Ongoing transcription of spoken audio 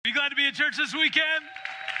glad to be at church this weekend?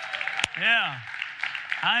 Yeah,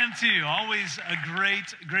 I am too. Always a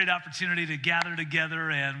great opportunity to gather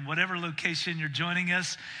together, and whatever location you're joining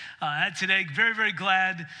us at today, very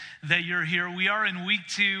glad that you're here. We are in week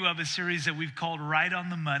 2 of a series that we've called Right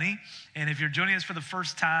on the Money. And if you're joining us for the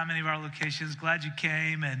first time, any of our locations, glad you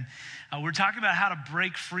came. And we're talking about how to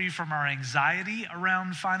break free from our anxiety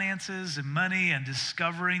around finances and money and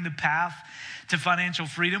discovering the path to financial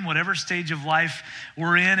freedom, whatever stage of life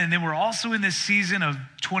we're in. And then we're also in this season of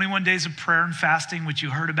 21 days of prayer and fasting, which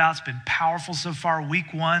you heard about. It's been powerful so far.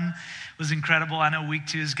 Week 1 was incredible. I know week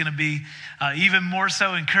 2 is going to be even more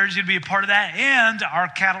so. Encourage you to be a part of that. And our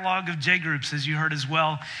catalog of J groups, as you heard as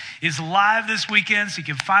well, is live this weekend. So you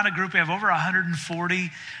can find a group. We have over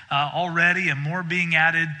 140 already and more being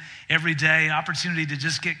added every day. An opportunity to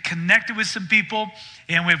just get connected with some people.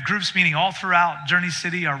 And we have groups meeting all throughout Journey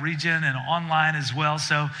City, our region, and online as well.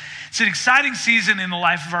 So it's an exciting season in the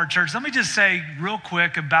life of our church. Let me just say real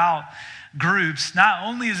quick about groups. Not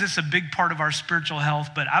only is this a big part of our spiritual health,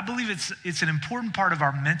 but I believe it's an important part of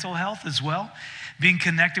our mental health as well, being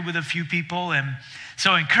connected with a few people. And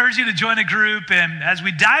so I encourage you to join a group. And as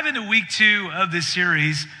we dive into week 2 of this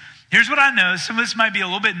series, here's what I know. Some of us might be a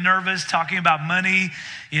little bit nervous talking about money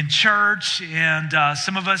in church, and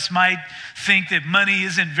some of us might think that money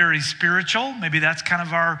isn't very spiritual. Maybe that's kind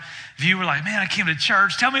of our view. We're like, man, I came to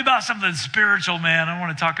church. Tell me about something spiritual, man. I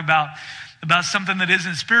want to talk about something that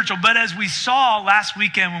isn't spiritual. But as we saw last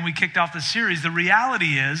weekend when we kicked off the series, the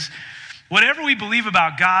reality is, whatever we believe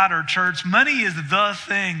about God or church, money is the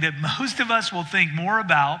thing that most of us will think more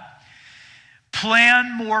about,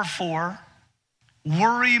 plan more for,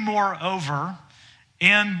 worry more over,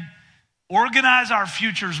 and organize our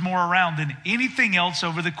futures more around than anything else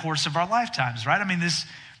over the course of our lifetimes, right? I mean,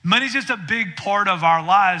 money's just a big part of our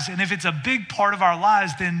lives, and if it's a big part of our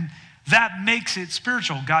lives, then that makes it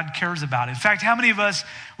spiritual. God cares about it. In fact, how many of us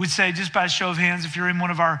would say, just by a show of hands, if you're in one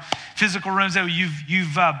of our physical rooms, that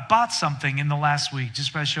you've bought something in the last week?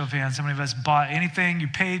 Just by a show of hands, how many of us bought anything? You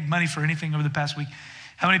paid money for anything over the past week?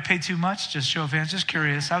 How many paid too much? Just show of hands. Just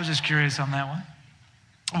curious. I was just curious on that one.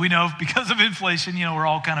 We know because of inflation, we're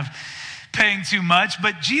all kind of paying too much.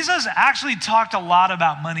 But Jesus actually talked a lot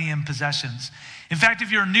about money and possessions. In fact,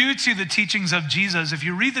 if you're new to the teachings of Jesus, if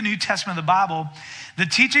you read the New Testament of the Bible, the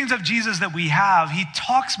teachings of Jesus that we have, he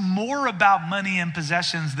talks more about money and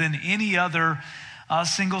possessions than any other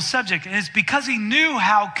single subject. And it's because he knew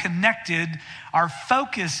how connected our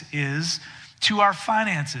focus is to our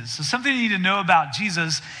finances. So something you need to know about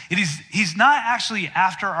Jesus, he's not actually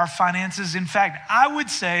after our finances. In fact, I would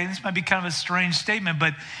say, this might be kind of a strange statement,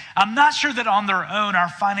 but I'm not sure that on their own, our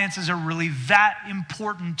finances are really that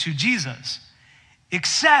important to Jesus,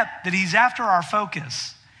 except that he's after our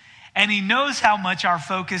focus. And he knows how much our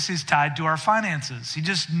focus is tied to our finances. He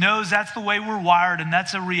just knows that's the way we're wired, and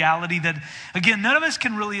that's a reality that, again, none of us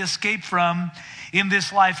can really escape from in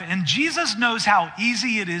this life. And Jesus knows how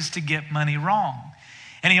easy it is to get money wrong.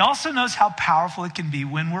 And he also knows how powerful it can be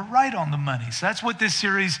when we're right on the money. So that's what this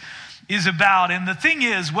series is about. And the thing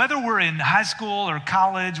is, whether we're in high school or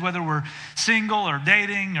college, whether we're single or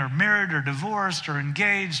dating or married or divorced or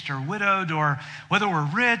engaged or widowed, or whether we're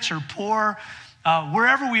rich or poor,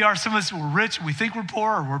 wherever we are, some of us, we're rich and we think we're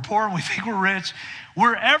poor, or we're poor and we think we're rich.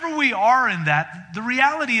 Wherever we are in that, the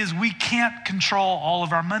reality is we can't control all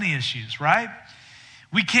of our money issues, right?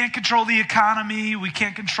 We can't control the economy. We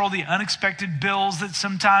can't control the unexpected bills that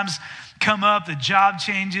sometimes come up, the job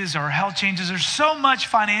changes or health changes. There's so much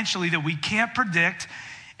financially that we can't predict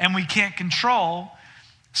and we can't control.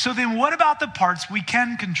 So then what about the parts we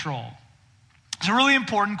can control? It's a really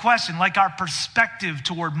important question, like our perspective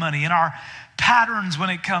toward money and our patterns when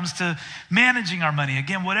it comes to managing our money.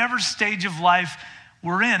 Again, whatever stage of life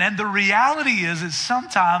we're in. And the reality is that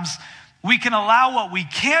sometimes we can allow what we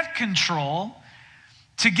can't control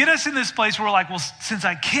to get us in this place where we're like, well, since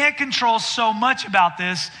I can't control so much about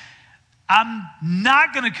this, I'm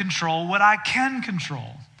not going to control what I can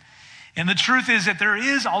control. And the truth is that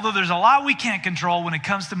although there's a lot we can't control when it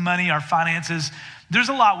comes to money, our finances, there's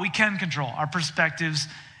a lot we can control, our perspectives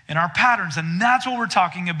and our patterns. And that's what we're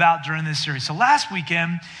talking about during this series. So last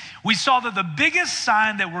weekend, we saw that the biggest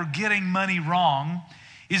sign that we're getting money wrong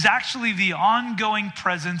is actually the ongoing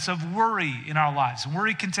presence of worry in our lives. And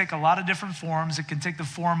worry can take a lot of different forms. It can take the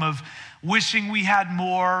form of wishing we had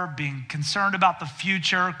more, being concerned about the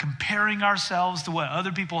future, comparing ourselves to what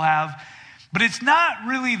other people have. But it's not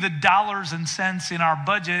really the dollars and cents in our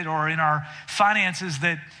budget or in our finances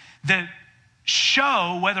that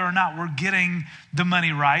show whether or not we're getting the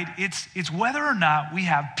money right. It's whether or not we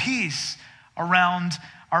have peace around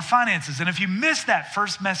our finances. And if you missed that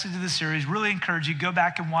first message of the series, really encourage you, go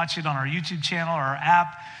back and watch it on our YouTube channel or our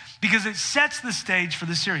app, because it sets the stage for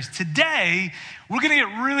the series. Today, we're gonna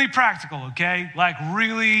get really practical, okay? Like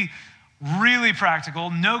really, really practical,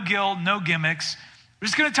 no guilt, no gimmicks. We're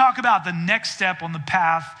just gonna talk about the next step on the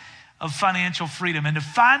path of financial freedom. And to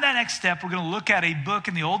find that next step, we're gonna look at a book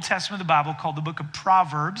in the Old Testament of the Bible called the book of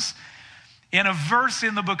Proverbs, and a verse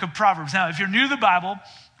in the book of Proverbs. Now, if you're new to the Bible,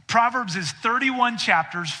 Proverbs is 31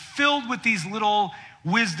 chapters filled with these little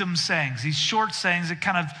wisdom sayings, these short sayings that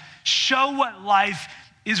kind of show what life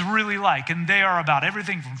is really like. And they are about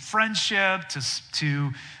everything from friendship to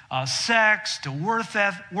sex, to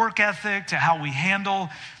work ethic, to how we handle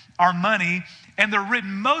our money. And they're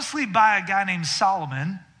written mostly by a guy named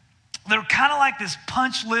Solomon. They're kind of like this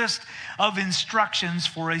punch list of instructions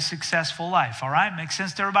for a successful life, all right? Makes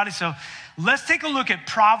sense to everybody? So let's take a look at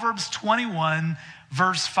Proverbs 21,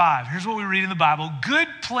 verse 5. Here's what we read in the Bible. Good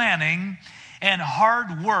planning and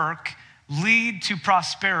hard work lead to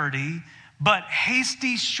prosperity, but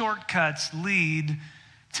hasty shortcuts lead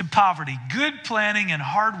to poverty. Good planning and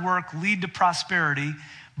hard work lead to prosperity,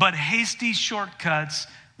 but hasty shortcuts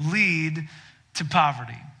lead to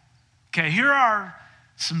poverty. Okay, here are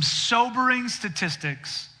some sobering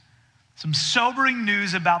statistics, some sobering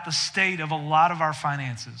news about the state of a lot of our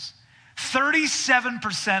finances.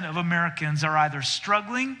 37% of Americans are either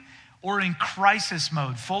struggling or in crisis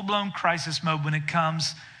mode, full-blown crisis mode when it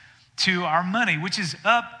comes to our money, which is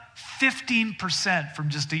up 15% from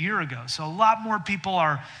just a year ago. So a lot more people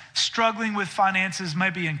are struggling with finances,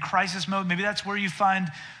 maybe in crisis mode. Maybe that's where you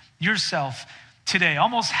find yourself today.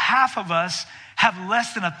 Almost half of us have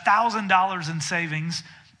less than $1,000 in savings,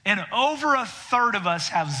 and over a third of us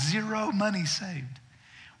have zero money saved,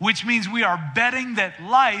 which means we are betting that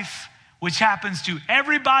life, which happens to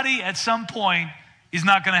everybody at some point, is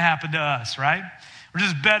not gonna happen to us, right? We're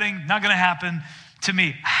just betting, not gonna happen to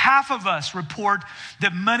me. Half of us report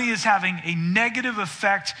that money is having a negative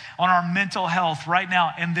effect on our mental health right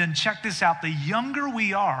now. And then check this out, the younger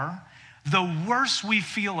we are, the worse we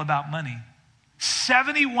feel about money.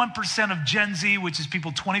 71% of Gen Z, which is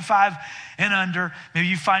people 25 and under, maybe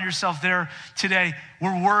you find yourself there today,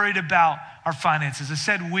 we're worried about our finances. I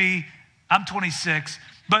said I'm 26,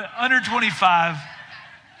 but under 25,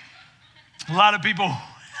 a lot of people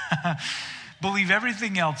believe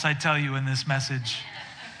everything else I tell you in this message.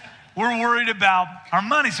 We're worried about our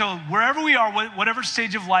money. So wherever we are, whatever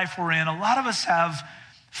stage of life we're in, a lot of us have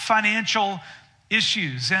financial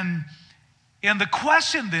issues. And the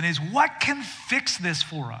question then is, what can fix this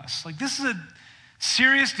for us? Like, this is a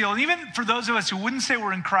serious deal. And even for those of us who wouldn't say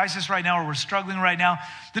we're in crisis right now or we're struggling right now,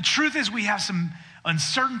 the truth is we have some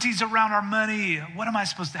uncertainties around our money. How am I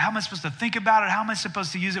supposed to think about it? How am I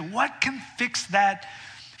supposed to use it? What can fix that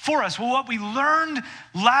for us? Well, what we learned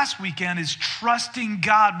last weekend is trusting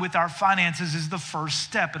God with our finances is the first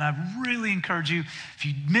step. And I really encourage you, if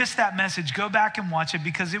you missed that message, go back and watch it,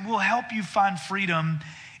 because it will help you find freedom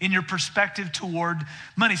in your perspective toward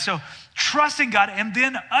money. So trusting God and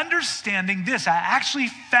then understanding this. I actually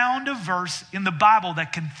found a verse in the Bible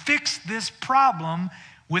that can fix this problem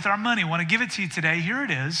with our money. I want to give it to you today. Here it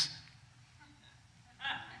is.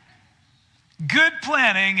 Good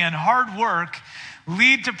planning and hard work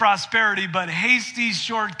lead to prosperity, but hasty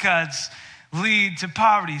shortcuts lead to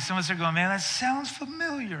poverty. Some of us are going, man, that sounds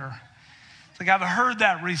familiar. It's like I've heard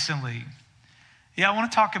that recently. Yeah, I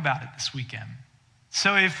want to talk about it this weekend.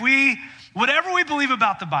 So whatever we believe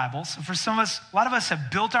about the Bible, so for some of us, a lot of us have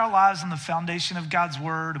built our lives on the foundation of God's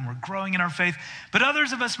word and we're growing in our faith, but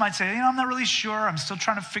others of us might say, I'm not really sure. I'm still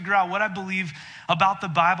trying to figure out what I believe about the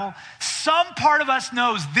Bible. Some part of us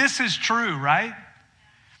knows this is true, right?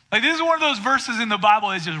 Like, this is one of those verses in the Bible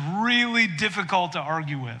that's just really difficult to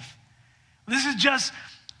argue with. This is just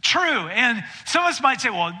true. And some of us might say,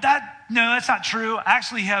 well, that's not true. I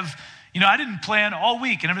actually have, I didn't plan all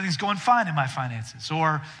week and everything's going fine in my finances.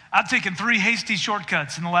 Or I've taken 3 hasty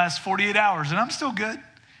shortcuts in the last 48 hours and I'm still good.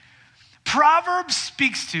 Proverbs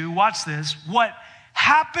speaks to, watch this, what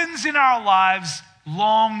happens in our lives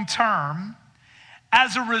long term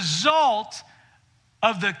as a result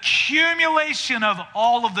of the accumulation of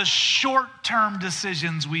all of the short-term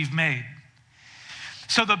decisions we've made.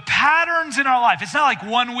 So the patterns in our life, it's not like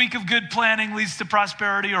 1 week of good planning leads to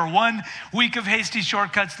prosperity or 1 week of hasty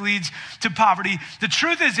shortcuts leads to poverty. The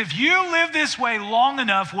truth is, if you live this way long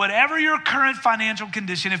enough, whatever your current financial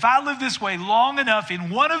condition, if I live this way long enough in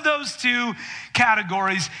one of those 2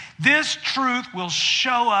 categories, this truth will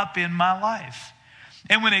show up in my life.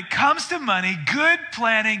 And when it comes to money, good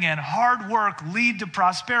planning and hard work lead to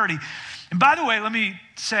prosperity. And by the way, let me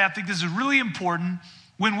say, I think this is really important.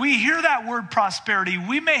 when we hear that word prosperity,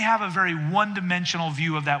 we may have a very one-dimensional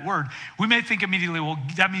view of that word. We may think immediately, well,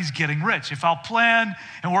 that means getting rich. If I'll plan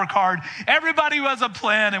and work hard, everybody who has a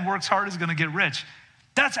plan and works hard is going to get rich.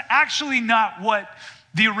 That's actually not what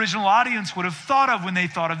the original audience would have thought of when they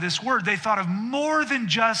thought of this word. They thought of more than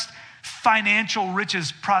just financial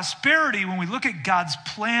riches. Prosperity, when we look at God's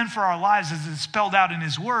plan for our lives as it's spelled out in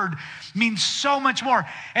his word, means so much more.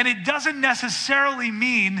 And it doesn't necessarily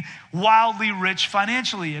mean wildly rich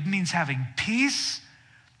financially. It means having peace,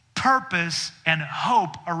 purpose, and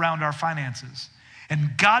hope around our finances.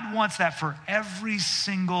 And God wants that for every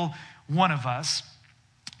single one of us.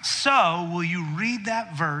 So will you read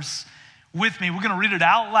that verse with me? We're going to read it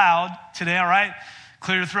out loud today, all right?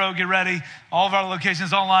 Clear your throat, get ready. All of our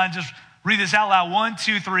locations online, just read this out loud. 1,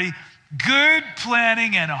 2, 3. Good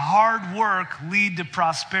planning and hard work lead to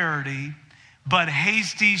prosperity, but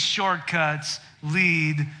hasty shortcuts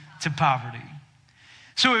lead to poverty.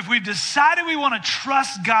 So if we've decided we want to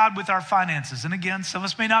trust God with our finances, and again, some of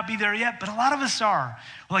us may not be there yet, but a lot of us are.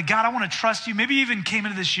 We're like, God, I want to trust you. Maybe you even came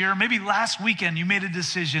into this year, maybe last weekend you made a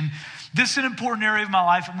decision. This is an important area of my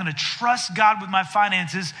life. I'm going to trust God with my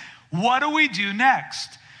finances. What do we do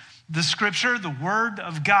next? The scripture, the word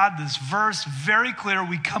of God, this verse, very clear.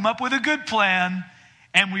 We come up with a good plan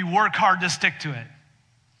and we work hard to stick to it.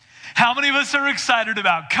 How many of us are excited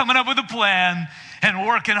about coming up with a plan and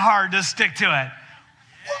working hard to stick to it?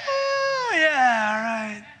 Oh, yeah,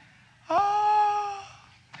 right. Oh,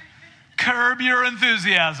 curb your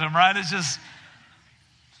enthusiasm, right? It's just,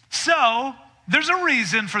 so there's a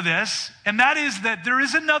reason for this, and that is that there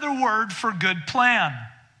is another word for good plan.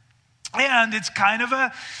 And it's kind of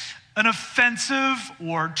an offensive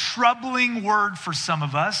or troubling word for some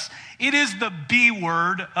of us. It is the B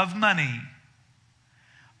word of money.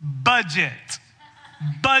 Budget.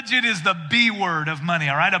 Budget is the B word of money,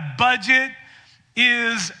 all right? A budget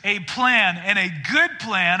is a plan, and a good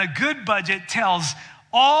plan, a good budget tells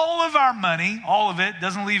all of our money, all of it,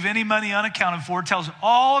 doesn't leave any money unaccounted for, tells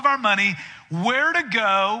all of our money where to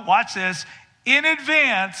go, watch this, in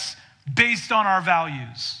advance based on our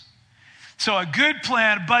values. So a good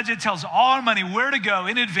plan, budget tells all our money where to go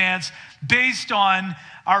in advance based on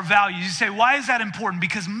our values. You say, why is that important?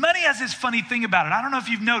 Because money has this funny thing about it. I don't know if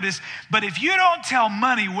you've noticed, but if you don't tell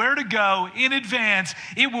money where to go in advance,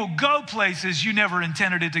 it will go places you never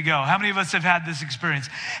intended it to go. How many of us have had this experience?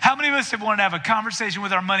 How many of us have wanted to have a conversation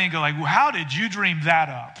with our money and go like, well, how did you dream that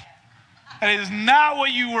up? That is not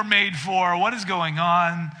what you were made for. What is going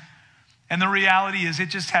on? And the reality is it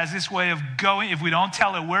just has this way of going, if we don't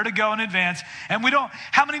tell it where to go in advance, and we don't,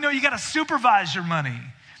 how many know you got to supervise your money?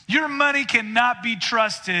 Your money cannot be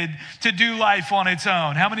trusted to do life on its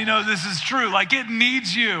own. How many know this is true? Like it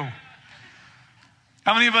needs you.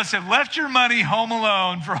 How many of us have left your money home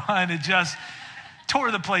alone for and it just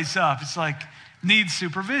tore the place up? It's like needs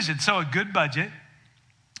supervision. So a good budget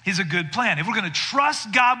is a good plan. If we're going to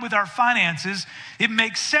trust God with our finances, it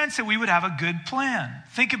makes sense that we would have a good plan.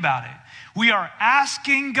 Think about it. We are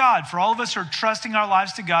asking God, for all of us who are trusting our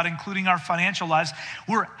lives to God, including our financial lives,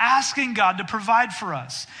 we're asking God to provide for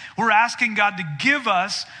us. We're asking God to give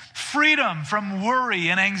us freedom from worry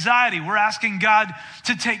and anxiety. We're asking God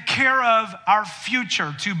to take care of our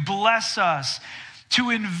future, to bless us, to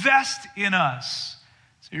invest in us.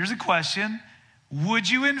 So here's a question. Would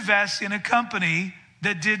you invest in a company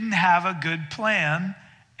that didn't have a good plan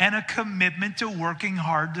and a commitment to working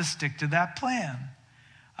hard to stick to that plan?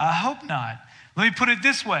 I hope not. Let me put it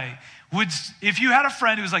this way. If you had a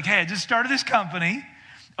friend who was like, hey, I just started this company,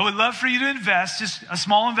 I would love for you to invest, just a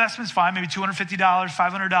small investment's fine, maybe $250,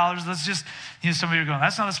 $500. Let's just, some of you are going,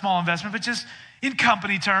 that's not a small investment, but just in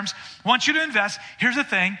company terms, I want you to invest. Here's the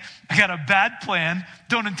thing, I got a bad plan,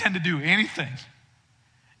 don't intend to do anything,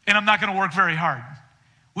 and I'm not gonna work very hard.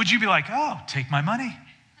 Would you be like, oh, take my money?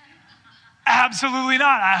 Absolutely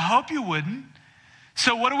not. I hope you wouldn't.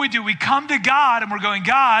 So what do? We come to God and we're going,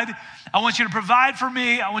 God, I want you to provide for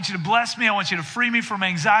me. I want you to bless me. I want you to free me from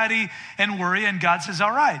anxiety and worry. And God says, all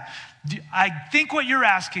right. I think what you're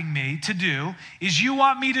asking me to do is you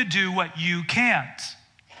want me to do what you can't,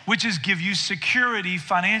 which is give you security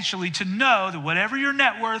financially to know that whatever your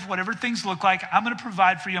net worth, whatever things look like, I'm going to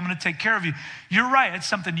provide for you. I'm going to take care of you. You're right. It's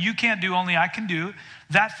something you can't do. Only I can do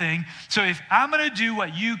that thing. So if I'm going to do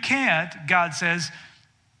what you can't, God says,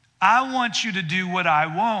 I want you to do what I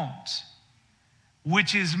won't,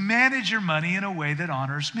 which is manage your money in a way that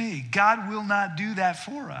honors me. God will not do that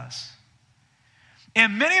for us.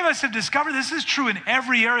 And many of us have discovered this is true in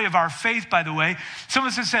every area of our faith, by the way. Some of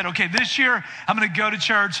us have said, okay, this year I'm going to go to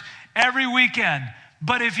church every weekend.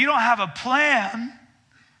 But if you don't have a plan,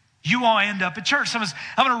 you won't end up at church. Some of us,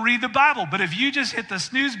 I'm going to read the Bible. But if you just hit the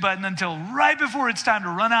snooze button until right before it's time to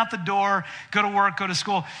run out the door, go to work, go to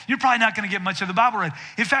school, you're probably not going to get much of the Bible read.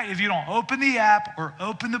 In fact, if you don't open the app or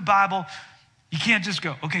open the Bible, you can't just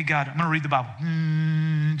go, okay, God, I'm going to read the Bible.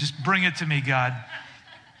 Just bring it to me, God.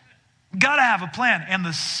 Got to have a plan. And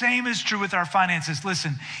the same is true with our finances.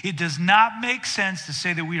 Listen, it does not make sense to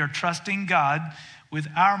say that we are trusting God with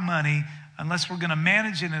our money unless we're going to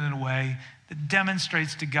manage it in a way that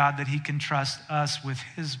demonstrates to God that he can trust us with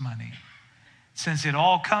his money. Since it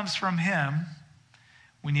all comes from him,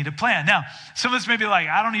 we need a plan. Now, some of us may be like,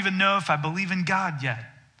 I don't even know if I believe in God yet.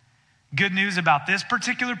 Good news about this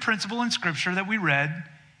particular principle in Scripture that we read,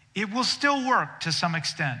 it will still work to some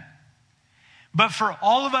extent. But for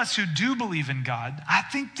all of us who do believe in God, I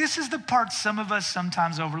think this is the part some of us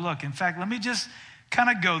sometimes overlook. In fact, let me just kind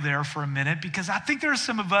of go there for a minute, because I think there are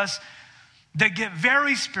some of us that get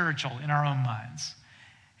very spiritual in our own minds.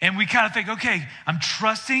 And we kind of think, okay, I'm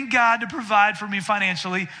trusting God to provide for me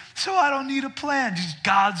financially, so I don't need a plan. Just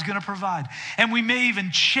God's going to provide. And we may even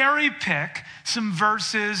cherry pick some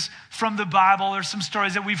verses from the Bible or some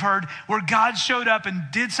stories that we've heard where God showed up and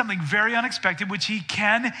did something very unexpected, which he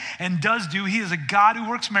can and does do. He is a God who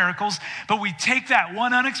works miracles. But we take that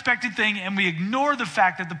one unexpected thing and we ignore the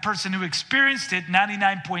fact that the person who experienced it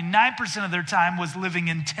 99.9% of their time was living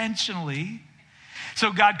intentionally.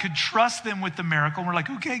 So God could trust them with the miracle. And we're like,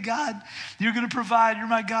 okay, God, you're going to provide. You're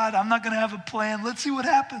my God. I'm not going to have a plan. Let's see what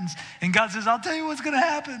happens. And God says, I'll tell you what's going to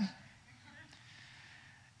happen.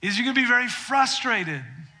 Is you're going to be very frustrated.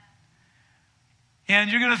 And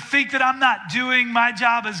you're going to think that I'm not doing my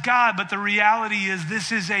job as God. But the reality is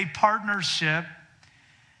this is a partnership.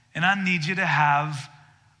 And I need you to have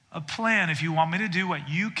a plan. If you want me to do what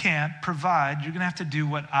you can't provide, you're going to have to do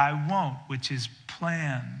what I won't, which is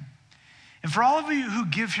plan. And for all of you who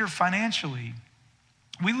give here financially,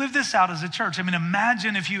 we live this out as a church. I mean,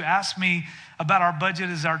 imagine if you asked me about our budget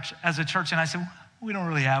as a church, and I said, we don't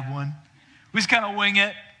really have one. We just kind of wing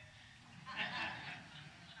it.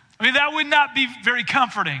 I mean, that would not be very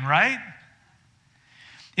comforting, right?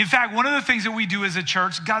 In fact, one of the things that we do as a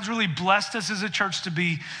church, God's really blessed us as a church to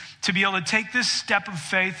be able to take this step of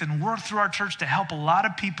faith and work through our church to help a lot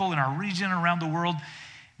of people in our region and around the world.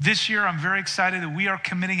 This year, I'm very excited that we are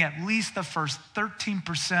committing at least the first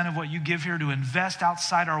 13% of what you give here to invest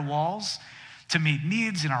outside our walls to meet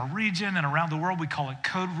needs in our region and around the world. We call it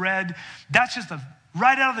Code Red. That's just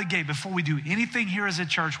right out of the gate. Before we do anything here as a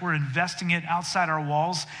church, we're investing it outside our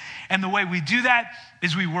walls. And the way we do that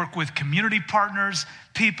is we work with community partners,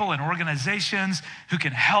 people and organizations who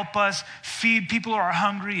can help us feed people who are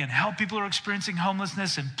hungry and help people who are experiencing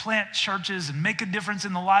homelessness and plant churches and make a difference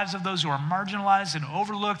in the lives of those who are marginalized and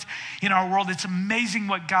overlooked in our world. It's amazing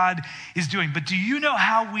what God is doing. But do you know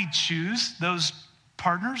how we choose those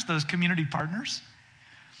partners, those community partners?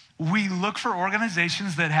 We look for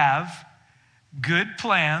organizations that have good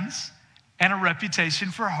plans and a reputation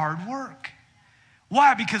for hard work.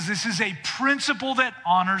 Why? Because this is a principle that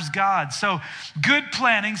honors God. So good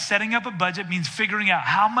planning, setting up a budget, means figuring out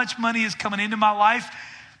how much money is coming into my life,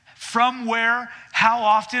 from where, how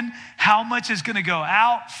often, how much is going to go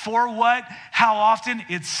out, for what, how often.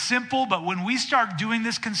 It's simple, but when we start doing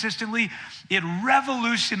this consistently, it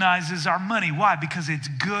revolutionizes our money. Why? Because it's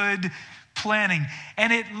good planning,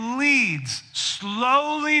 and it leads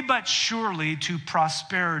slowly but surely to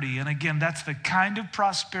prosperity. And again, that's the kind of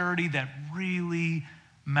prosperity that really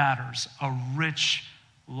matters, a rich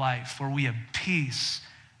life where we have peace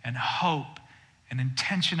and hope and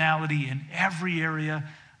intentionality in every area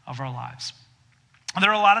of our lives. There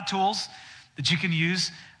are a lot of tools that you can use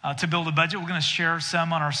to build a budget. We're going to share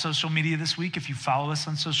some on our social media this week. If you follow us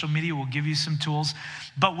on social media, we'll give you some tools.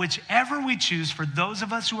 But whichever we choose, for those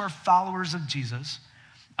of us who are followers of Jesus,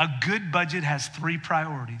 a good budget has 3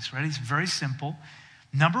 priorities, right? It's very simple.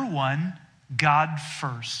 Number 1, God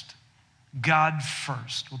first. God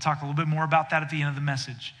first. We'll talk a little bit more about that at the end of the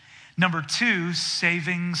message. Number 2,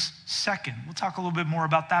 savings second. We'll talk a little bit more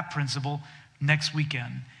about that principle next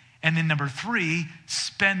weekend. And then number 3,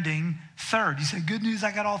 spending third. You say, good news,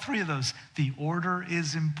 I got all 3 of those. The order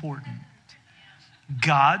is important.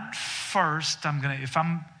 God first. If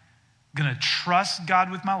I'm gonna trust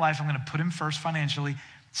God with my life, I'm gonna put him first financially.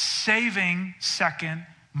 Saving second,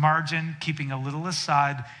 margin, keeping a little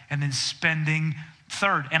aside, and then spending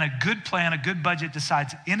third. And a good plan, a good budget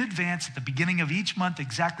decides in advance at the beginning of each month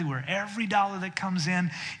exactly where every dollar that comes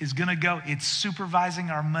in is gonna go. It's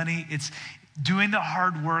supervising our money. It's doing the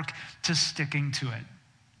hard work to sticking to it.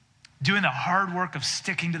 Doing the hard work of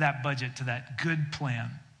sticking to that budget, to that good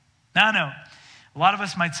plan. Now, I know a lot of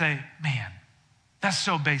us might say, man, that's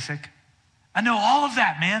so basic. I know all of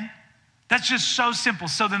that, man. That's just so simple.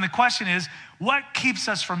 So then the question is, what keeps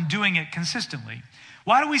us from doing it consistently?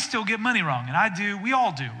 Why do we still get money wrong? And I do, we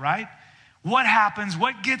all do, right? What happens?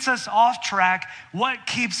 What gets us off track? What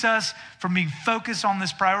keeps us from being focused on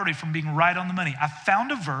this priority, from being right on the money? I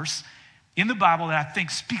found a verse in the Bible that I think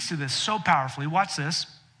speaks to this so powerfully. Watch this.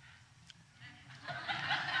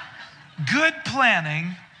 Good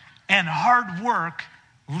planning and hard work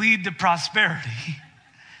lead to prosperity,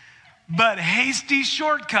 but hasty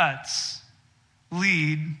shortcuts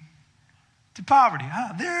lead to poverty.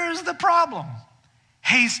 There's the problem.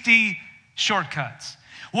 Hasty shortcuts.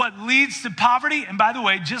 What leads to poverty, and by the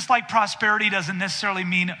way, just like prosperity doesn't necessarily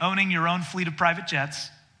mean owning your own fleet of private jets,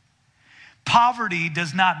 poverty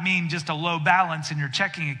does not mean just a low balance in your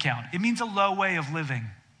checking account. It means a low way of living.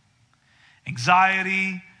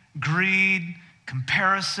 Anxiety, greed,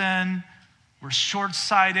 comparison, we're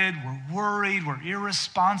short-sighted, we're worried, we're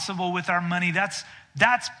irresponsible with our money. That's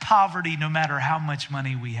poverty no matter how much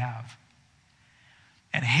money we have.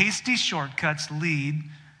 And hasty shortcuts lead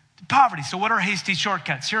to poverty. So what are hasty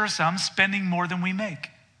shortcuts? Here are some: spending more than we make.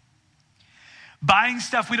 Buying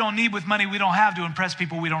stuff we don't need with money we don't have to impress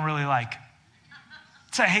people we don't really like.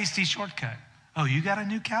 It's a hasty shortcut. Oh, you got a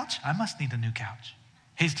new couch? I must need a new couch.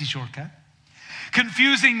 Hasty shortcut.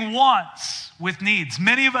 Confusing wants with needs.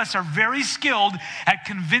 Many of us are very skilled at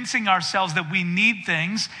convincing ourselves that we need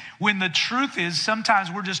things, when the truth is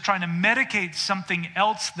sometimes we're just trying to medicate something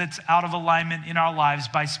else that's out of alignment in our lives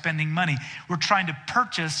by spending money. We're trying to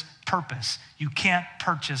purchase purpose. You can't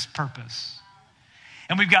purchase purpose.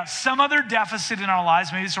 And we've got some other deficit in our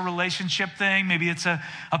lives. Maybe it's a relationship thing. Maybe it's a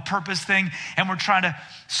purpose thing. And we're trying to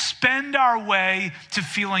spend our way to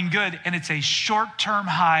feeling good. And it's a short-term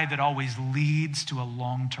high that always leads to a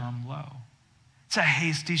long-term low. It's a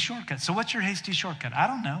hasty shortcut. So what's your hasty shortcut? I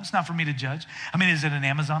don't know. It's not for me to judge. I mean, is it an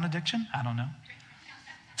Amazon addiction? I don't know.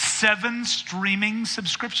 7 streaming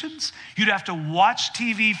subscriptions? You'd have to watch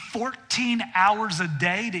TV 14 hours a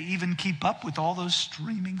day to even keep up with all those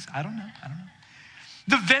streamings. I don't know.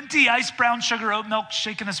 The venti iced brown sugar oat milk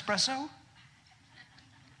shaken espresso?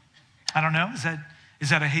 I don't know. Is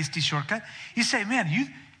that a hasty shortcut? You say, man,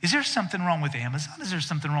 is there something wrong with Amazon? Is there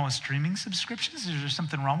something wrong with streaming subscriptions? Is there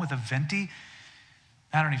something wrong with a venti?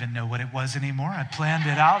 I don't even know what it was anymore. I planned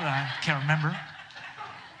it out and I can't remember.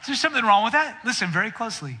 Is there something wrong with that? Listen very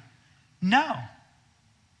closely. No.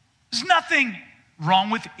 There's nothing wrong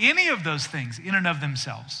with any of those things in and of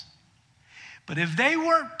themselves. But if they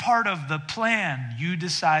weren't part of the plan you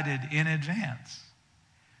decided in advance,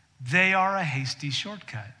 they are a hasty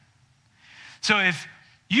shortcut. So if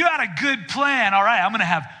you had a good plan, all right, I'm gonna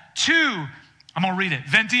have 2, I'm gonna read it,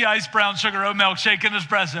 venti iced brown sugar oat milk shaken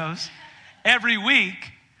espressos every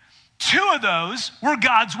week. 2 of those were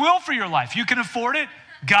God's will for your life. You can afford it.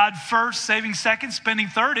 God first, saving second, spending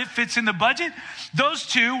third. It fits in the budget. Those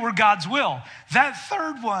 2 were God's will. That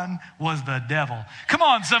third one was the devil. Come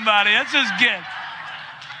on, somebody. Let's just get.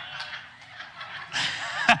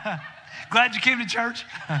 Glad you came to church.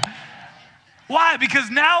 Why?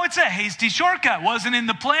 Because now it's a hasty shortcut. Wasn't in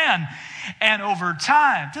the plan. And over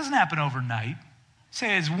time, it doesn't happen overnight.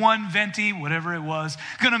 Say it's one venti, whatever it was,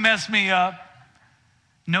 gonna mess me up.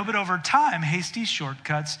 No, but over time, hasty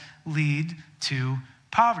shortcuts lead to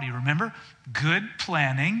poverty. Remember, good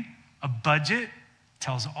planning, a budget,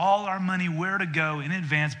 tells all our money where to go in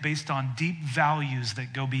advance based on deep values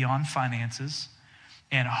that go beyond finances.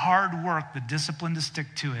 And hard work, the discipline to stick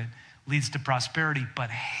to it, leads to prosperity. But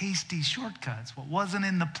hasty shortcuts, what wasn't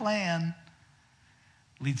in the plan,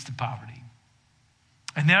 leads to poverty.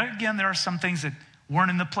 And there again, there are some things that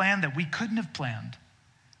weren't in the plan that we couldn't have planned.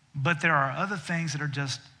 But there are other things that are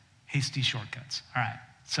just hasty shortcuts. All right,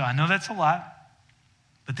 so I know that's a lot.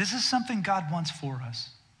 But this is something God wants for us.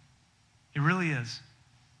 It really is.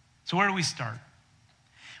 So where do we start?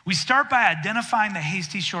 We start by identifying the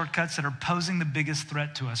hasty shortcuts that are posing the biggest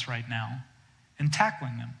threat to us right now and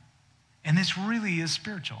tackling them. And this really is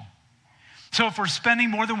spiritual. So if we're spending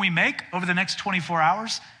more than we make over the next 24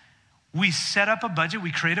 hours, we set up a budget,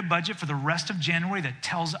 we create a budget for the rest of January that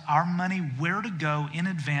tells our money where to go in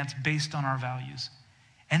advance based on our values.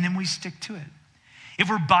 And then we stick to it. If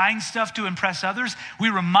we're buying stuff to impress others, we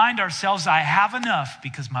remind ourselves, I have enough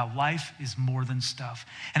because my life is more than stuff.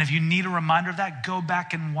 And if you need a reminder of that, go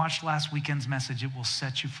back and watch last weekend's message. It will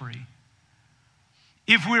set you free.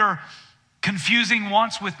 If we're confusing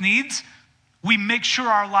wants with needs, we make sure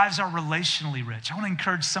our lives are relationally rich. I want to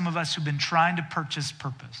encourage some of us who've been trying to purchase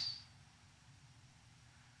purpose.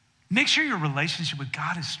 Make sure your relationship with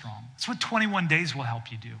God is strong. That's what 21 days will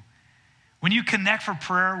help you do. When you connect for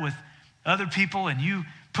prayer with other people and you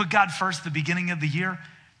put God first at the beginning of the year,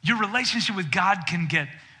 your relationship with God can get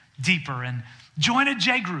deeper. And join a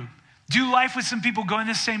J group. Do life with some people going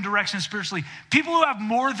the same direction spiritually. People who have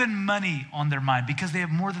more than money on their mind because they have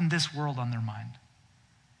more than this world on their mind.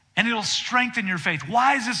 And it'll strengthen your faith.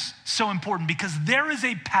 Why is this so important? Because there is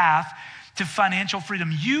a path to financial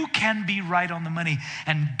freedom. You can be right on the money,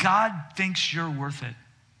 and God thinks you're worth it.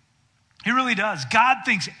 He really does. God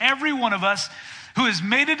thinks every one of us who has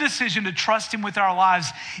made a decision to trust him with our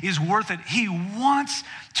lives is worth it. He wants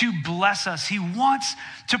to bless us. He wants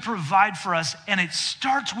to provide for us. And it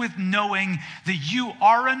starts with knowing that you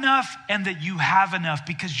are enough and that you have enough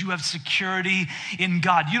because you have security in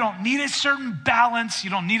God. You don't need a certain balance. You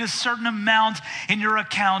don't need a certain amount in your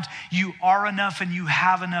account. You are enough and you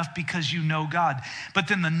have enough because you know God. But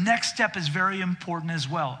then the next step is very important as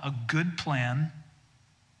well. A good plan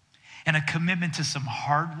and a commitment to some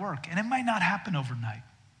hard work. And it might not happen overnight.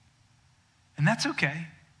 And that's okay.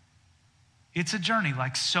 It's a journey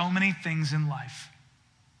like so many things in life.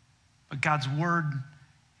 But God's word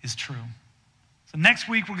is true. So next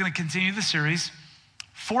week, we're going to continue the series.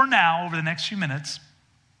 For now, over the next few minutes,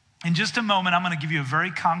 in just a moment, I'm going to give you a very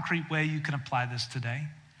concrete way you can apply this today,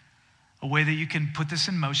 a way that you can put this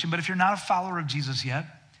in motion. But if you're not a follower of Jesus yet,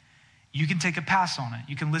 you can take a pass on it.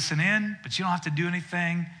 You can listen in, but you don't have to do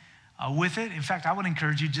anything with it. In fact, I would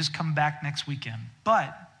encourage you to just come back next weekend.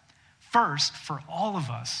 But first, for all of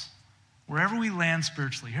us, wherever we land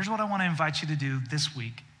spiritually, here's what I want to invite you to do this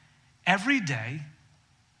week. Every day,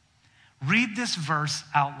 read this verse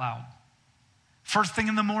out loud. First thing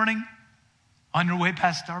in the morning, on your way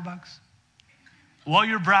past Starbucks, while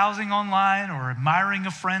you're browsing online or admiring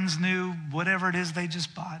a friend's new whatever it is they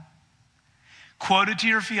just bought. Quote it to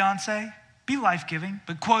your fiance. Be life-giving,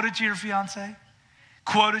 but quote it to your fiance.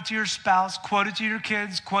 Quote it to your spouse, quote it to your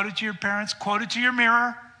kids, quote it to your parents, quote it to your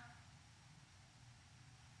mirror.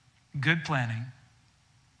 Good planning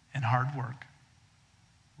and hard work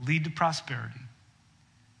lead to prosperity,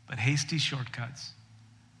 but hasty shortcuts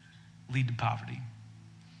lead to poverty.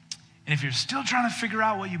 And if you're still trying to figure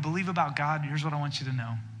out what you believe about God, here's what I want you to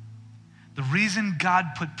know. The reason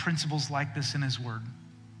God put principles like this in his word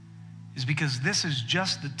is because this is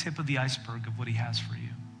just the tip of the iceberg of what he has for you.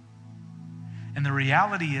 And the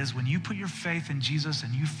reality is when you put your faith in Jesus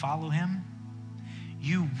and you follow him,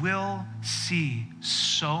 you will see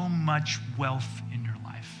so much wealth in your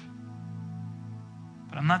life.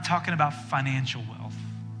 But I'm not talking about financial wealth.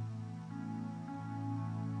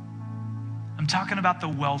 I'm talking about the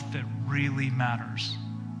wealth that really matters.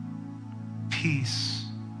 Peace,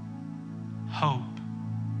 hope,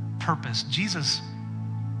 purpose. Jesus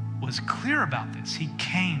was clear about this. He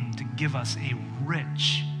came to give us a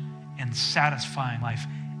rich and satisfying life,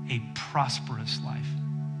 a prosperous life.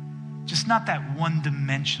 Just not that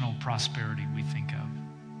one-dimensional prosperity we think of.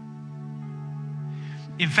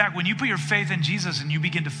 In fact, when you put your faith in Jesus and you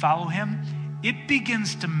begin to follow him, it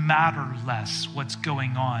begins to matter less what's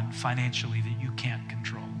going on financially that you can't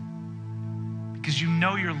control. Because you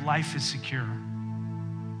know your life is secure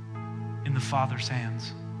in the Father's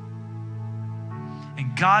hands.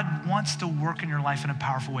 And God wants to work in your life in a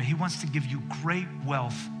powerful way. He wants to give you great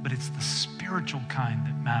wealth, but it's the spiritual kind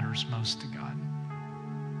that matters most to God.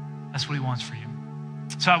 That's what he wants for you.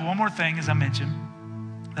 So I have one more thing, as I mentioned,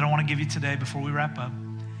 that I want to give you today before we wrap up.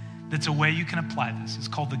 That's a way you can apply this. It's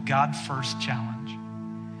called the God First Challenge.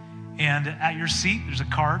 And at your seat, there's a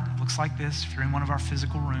card that looks like this if you're in one of our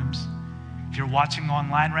physical rooms. If you're watching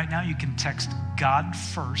online right now, you can text God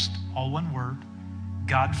First, all one word,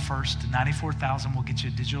 God First to 94,000. We'll get you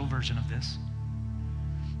a digital version of this.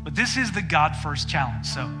 But this is the God First Challenge.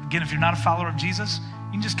 So again, if you're not a follower of Jesus,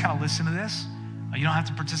 you can just kind of listen to this. You don't have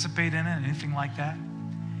to participate in it, anything like that.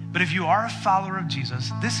 But if you are a follower of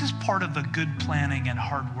Jesus, this is part of the good planning and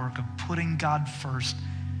hard work of putting God first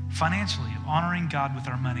financially, of honoring God with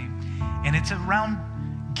our money. And it's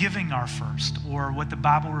around giving our first, or what the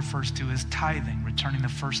Bible refers to as tithing, returning the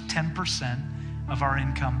first 10% of our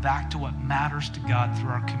income back to what matters to God through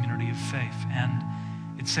our community of faith. And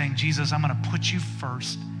it's saying, Jesus, I'm going to put you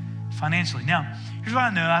first financially. Now, here's what I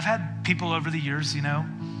know. I've had people over the years,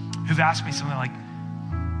 who've asked me something like,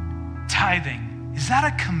 tithing, is that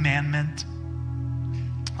a commandment?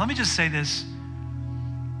 Let me just say this,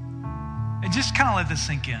 and just kind of let this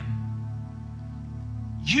sink in.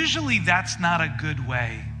 Usually that's not a good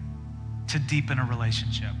way to deepen a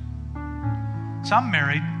relationship. So I'm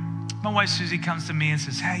married. My wife, Susie, comes to me and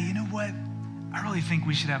says, hey, you know what? I really think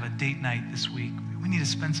we should have a date night this week. We need to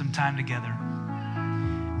spend some time together.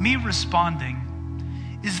 Me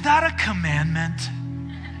responding, is that a commandment?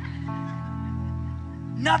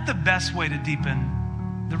 Not the best way to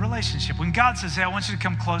deepen the relationship. When God says, hey, I want you to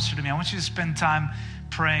come closer to me. I want you to spend time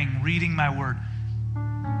praying, reading my word.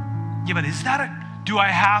 Yeah, but do I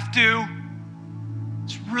have to?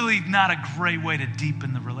 It's really not a great way to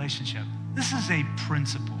deepen the relationship. This is a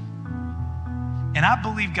principle. And I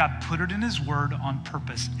believe God put it in his word on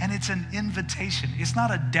purpose. And it's an invitation. It's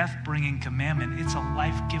not a death-bringing commandment. It's a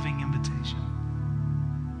life-giving invitation.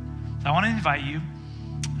 So I want to invite you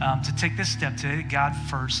to take this step today, God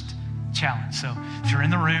First Challenge. So if you're in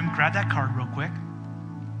the room, grab that card real quick.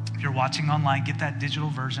 If you're watching online, get that digital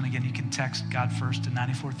version. Again, you can text God First to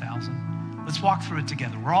 94,000. Let's walk through it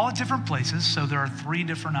together. We're all at different places, so there are 3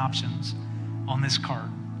 different options on this card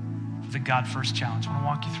for the God First Challenge. I want to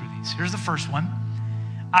walk you through these. Here's the first one.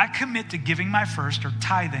 I commit to giving my first or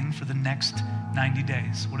tithing for the next 90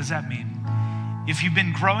 days. What does that mean? If you've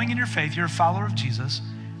been growing in your faith, you're a follower of Jesus,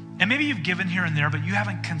 and maybe you've given here and there, but you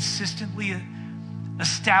haven't consistently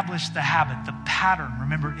established the habit, the pattern.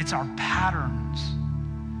 Remember, it's our patterns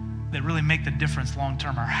that really make the difference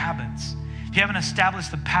long-term, our habits. If you haven't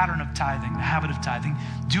established the pattern of tithing, the habit of tithing,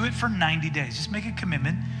 do it for 90 days. Just make a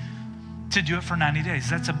commitment to do it for 90 days.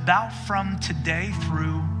 That's about from today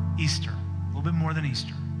through Easter, a little bit more than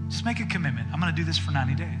Easter. Just make a commitment. I'm gonna do this for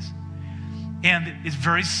 90 days. And it's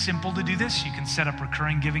very simple to do this. You can set up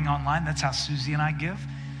recurring giving online. That's how Susie and I give.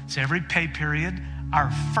 So every pay period,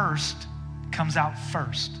 our first comes out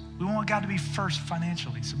first. We want God to be first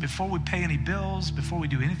financially. So before we pay any bills, before we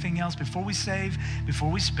do anything else, before we save,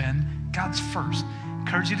 before we spend, God's first.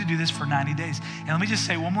 Encourage you to do this for 90 days. And let me just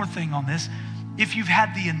say one more thing on this. If you've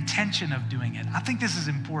had the intention of doing it, I think this is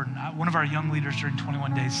important. One of our young leaders during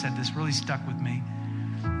 21 days said this, really stuck with me.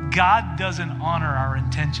 God doesn't honor our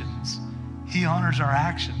intentions. He honors our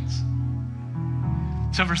actions.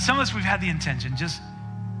 So for some of us, we've had the intention. Just,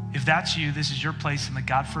 if that's you, this is your place in the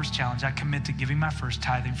God First Challenge. I commit to giving my first,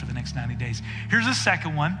 tithing for the next 90 days. Here's the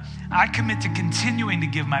second one. I commit to continuing to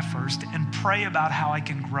give my first and pray about how I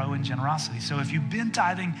can grow in generosity. So if you've been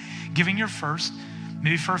tithing, giving your first,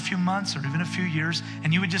 maybe for a few months or even a few years,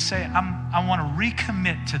 and you would just say, I want to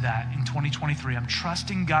recommit to that in 2023. I'm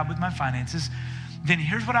trusting God with my finances. Then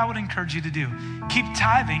here's what I would encourage you to do. Keep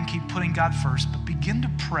tithing, keep putting God first, but begin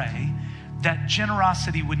to pray that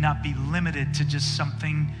generosity would not be limited to just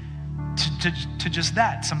something, to just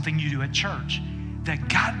that, something you do at church. That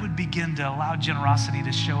God would begin to allow generosity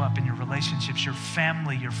to show up in your relationships, your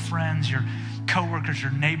family, your friends, your coworkers,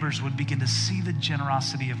 your neighbors would begin to see the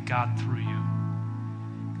generosity of God through you.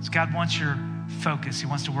 Because God wants your focus. He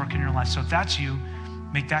wants to work in your life. So if that's you,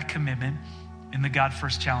 make that commitment in the God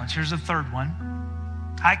First Challenge. Here's a third one.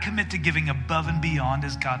 I commit to giving above and beyond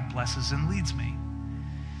as God blesses and leads me.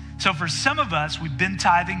 So for some of us, we've been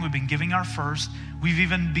tithing, we've been giving our first. We've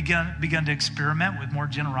even begun to experiment with more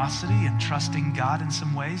generosity and trusting God in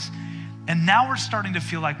some ways. And now we're starting to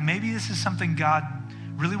feel like maybe this is something God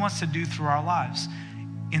really wants to do through our lives.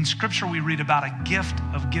 In Scripture, we read about a gift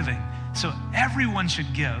of giving. So everyone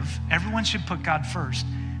should give. Everyone should put God first.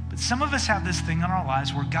 But some of us have this thing in our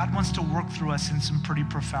lives where God wants to work through us in some pretty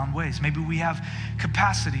profound ways. Maybe we have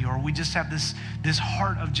capacity, or we just have this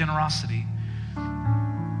heart of generosity.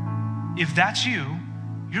 If that's you,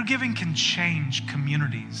 your giving can change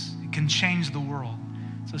communities. It can change the world.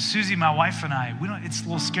 So Susie, my wife, and I, it's a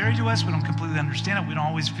little scary to us. We don't completely understand it. We don't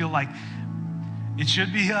always feel like it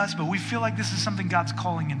should be us, but we feel like this is something God's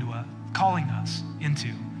calling us into.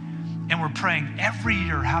 And we're praying every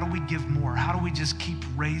year, how do we give more? How do we just keep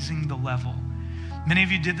raising the level? Many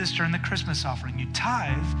of you did this during the Christmas offering. You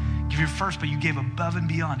tithe, give your first, but you gave above and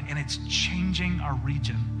beyond, and it's changing our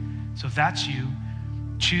region. So if that's you,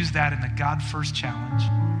 choose that in the God First Challenge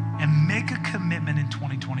and make a commitment in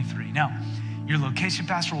 2023. Now, your location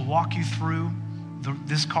pastor will walk you through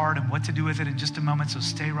this card and what to do with it in just a moment, so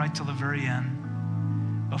stay right till the very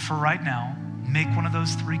end. But for right now, make one of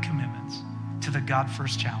those 3 commitments to the God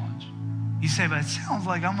First Challenge. You say, but it sounds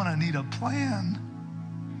like I'm gonna need a plan.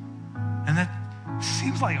 And that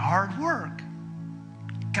seems like hard work.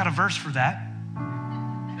 Got a verse for that.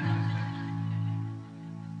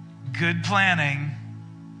 Good planning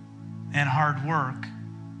and hard work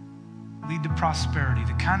lead to prosperity,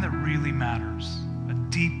 the kind that really matters, a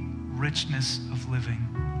deep richness of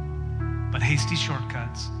living. But hasty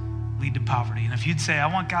shortcuts lead to poverty. And if you'd say,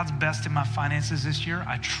 I want God's best in my finances this year,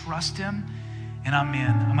 I trust him, and I'm in.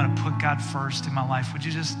 I'm gonna put God first in my life. Would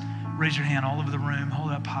you just raise your hand all over the room,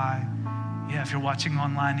 hold it up high. Yeah, if you're watching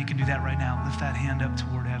online, you can do that right now. Lift that hand up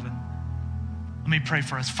toward heaven. Let me pray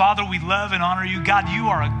for us. Father, we love and honor you. God, you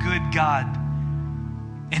are a good God.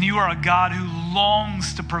 And you are a God who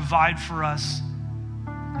longs to provide for us,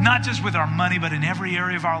 not just with our money, but in every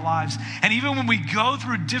area of our lives. And even when we go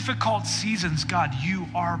through difficult seasons, God, you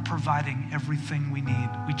are providing everything we need.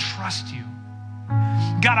 We trust you.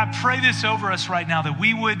 God, I pray this over us right now, that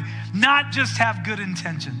we would not just have good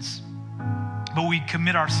intentions, but we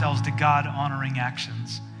commit ourselves to God-honoring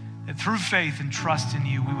actions. That through faith and trust in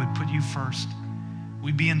you, we would put you first.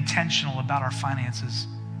 We'd be intentional about our finances.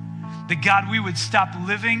 That God, we would stop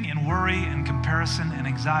living in worry and comparison and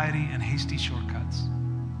anxiety and hasty shortcuts.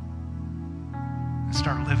 And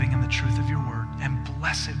start living in the truth of your word. And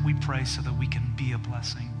bless it, we pray, so that we can be a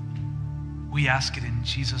blessing. We ask it in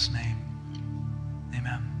Jesus' name.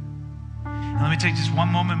 Amen. And let me take just one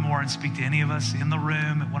moment more and speak to any of us in the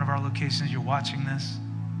room at one of our locations. You're watching this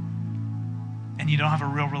and you don't have a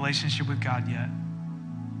real relationship with God yet.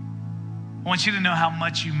 I want you to know how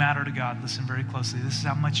much you matter to God. Listen very closely. This is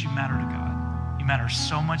how much you matter to God. You matter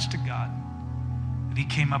so much to God that he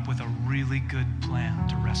came up with a really good plan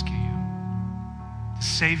to rescue you, to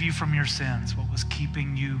save you from your sins, what was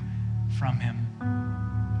keeping you from him.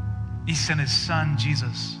 He sent his son,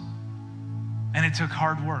 Jesus, and it took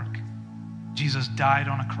hard work. Jesus died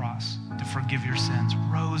on a cross to forgive your sins,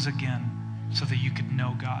 rose again so that you could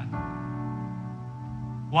know God.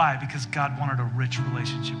 Why? Because God wanted a rich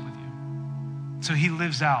relationship with you. So he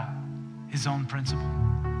lives out his own principle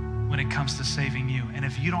when it comes to saving you. And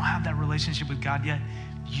if you don't have that relationship with God yet,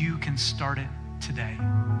 you can start it today.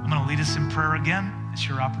 I'm going to lead us in prayer again. It's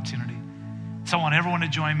your opportunity. So I want everyone to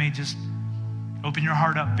join me. Just open your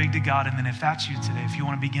heart up big to God. And then if that's you today, if you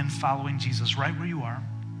want to begin following Jesus right where you are,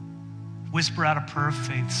 whisper out a prayer of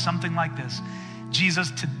faith, something like this. Jesus,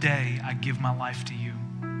 today I give my life to you.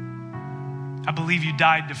 I believe you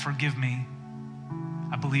died to forgive me.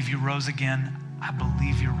 I believe you rose again. I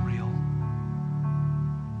believe you're real.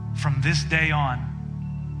 From this day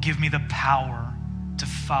on, give me the power to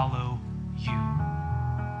follow you.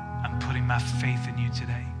 I'm putting my faith in you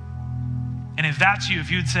today. And if that's you,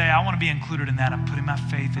 if you'd say, I want to be included in that, I'm putting my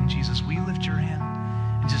faith in Jesus, will you lift your hand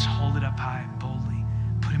and just hold it up high, boldly,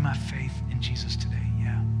 putting my faith in Jesus today?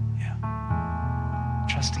 Yeah.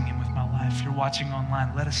 Trusting him with my life. If you're watching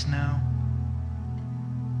online, let us know.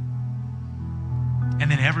 And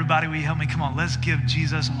then everybody, will you help me? Come on, let's give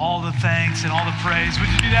Jesus all the thanks and all the praise. Would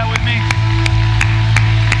you do that with me?